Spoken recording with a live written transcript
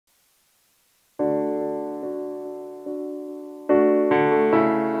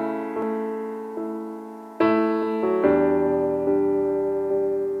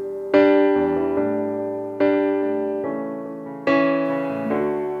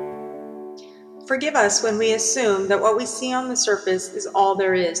Forgive us when we assume that what we see on the surface is all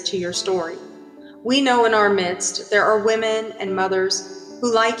there is to your story. We know in our midst there are women and mothers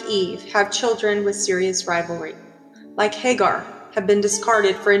who, like Eve, have children with serious rivalry. Like Hagar, have been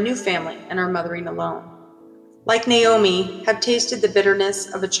discarded for a new family and are mothering alone. Like Naomi, have tasted the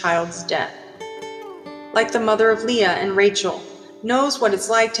bitterness of a child's death. Like the mother of Leah and Rachel, knows what it's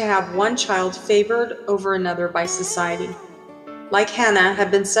like to have one child favored over another by society. Like Hannah,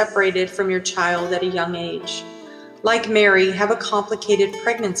 have been separated from your child at a young age. Like Mary, have a complicated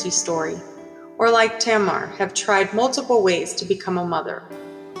pregnancy story. Or like Tamar, have tried multiple ways to become a mother.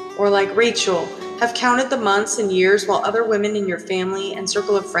 Or like Rachel, have counted the months and years while other women in your family and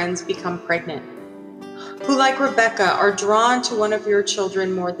circle of friends become pregnant. Who, like Rebecca, are drawn to one of your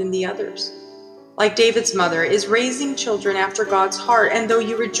children more than the others. Like David's mother, is raising children after God's heart, and though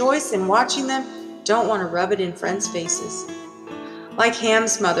you rejoice in watching them, don't want to rub it in friends' faces. Like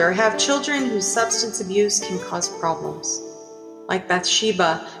Ham's mother, have children whose substance abuse can cause problems. Like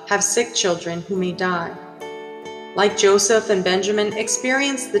Bathsheba, have sick children who may die. Like Joseph and Benjamin,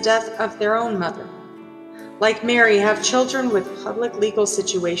 experience the death of their own mother. Like Mary, have children with public legal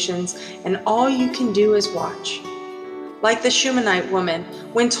situations, and all you can do is watch. Like the Shunammite woman,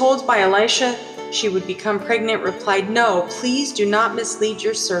 when told by Elisha she would become pregnant, replied, "No, please do not mislead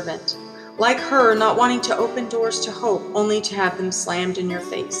your servant." Like her, not wanting to open doors to hope, only to have them slammed in your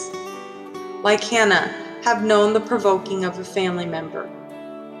face. Like Hannah, have known the provoking of a family member.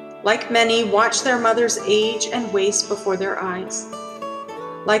 Like many, watch their mothers age and waste before their eyes.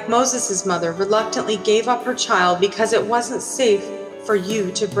 Like Moses' mother, reluctantly gave up her child because it wasn't safe for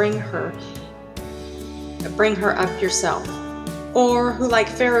you to bring her up yourself. Or who, like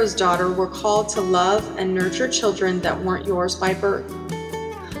Pharaoh's daughter, were called to love and nurture children that weren't yours by birth.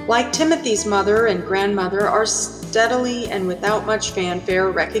 Like Timothy's mother and grandmother, are steadily and without much fanfare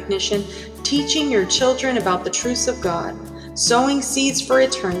or recognition teaching your children about the truths of God, sowing seeds for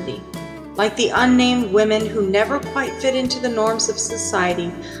eternity. Like the unnamed women who never quite fit into the norms of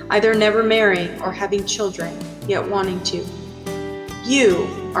society, either never marrying or having children, yet wanting to.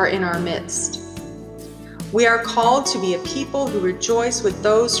 You are in our midst. We are called to be a people who rejoice with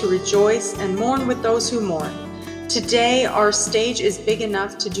those who rejoice and mourn with those who mourn. Today, our stage is big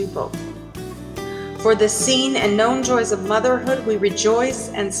enough to do both. For the seen and known joys of motherhood, we rejoice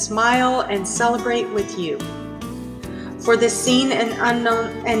and smile and celebrate with you. For the seen and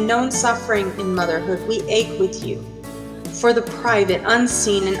unknown and known suffering in motherhood, we ache with you. For the private,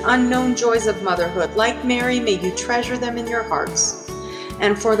 unseen, and unknown joys of motherhood, like Mary, may you treasure them in your hearts.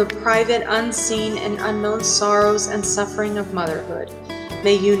 And for the private, unseen, and unknown sorrows and suffering of motherhood,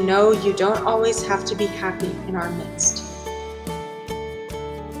 may you know you don't always have to be happy in our midst.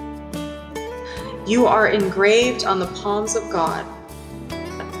 You are engraved on the palms of God,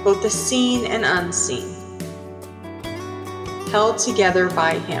 both the seen and unseen, held together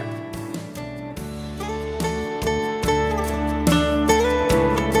by Him.